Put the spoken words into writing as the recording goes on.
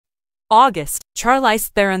August, Charlize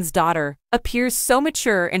Theron's daughter, appears so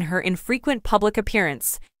mature in her infrequent public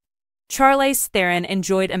appearance. Charlize Theron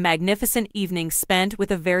enjoyed a magnificent evening spent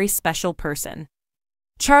with a very special person.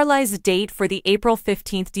 Charlize's date for the April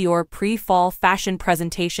 15th Dior pre-fall fashion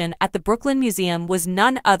presentation at the Brooklyn Museum was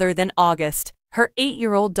none other than August, her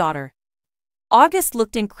 8-year-old daughter. August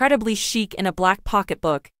looked incredibly chic in a black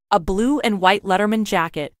pocketbook, a blue and white Letterman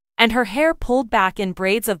jacket, and her hair pulled back in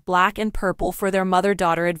braids of black and purple for their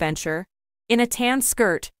mother-daughter adventure. In a tan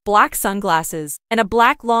skirt, black sunglasses, and a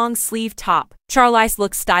black long-sleeve top, Charlize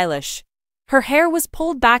looked stylish. Her hair was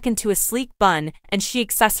pulled back into a sleek bun, and she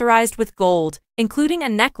accessorized with gold, including a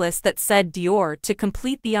necklace that said Dior to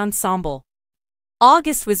complete the ensemble.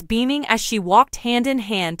 August was beaming as she walked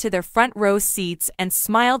hand-in-hand to their front row seats and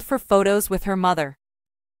smiled for photos with her mother.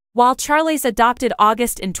 While Charlize adopted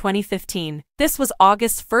August in 2015, this was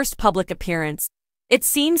August's first public appearance. It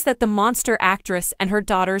seems that the monster actress and her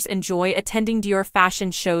daughters enjoy attending Dior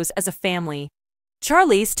fashion shows as a family.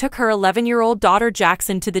 Charlize took her 11-year-old daughter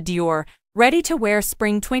Jackson to the Dior, ready-to-wear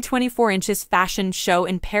Spring 2024 fashion show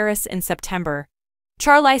in Paris in September.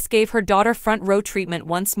 Charlize gave her daughter front-row treatment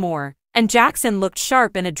once more, and Jackson looked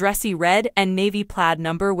sharp in a dressy red and navy plaid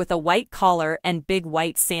number with a white collar and big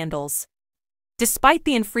white sandals. Despite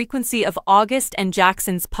the infrequency of August and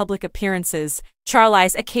Jackson's public appearances,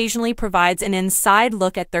 Charlize occasionally provides an inside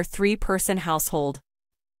look at their three-person household.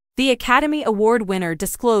 The Academy Award winner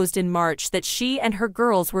disclosed in March that she and her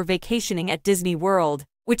girls were vacationing at Disney World,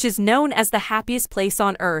 which is known as the happiest place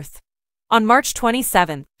on Earth. On March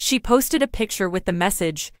 27, she posted a picture with the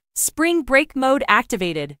message, "Spring break mode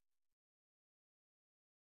activated,"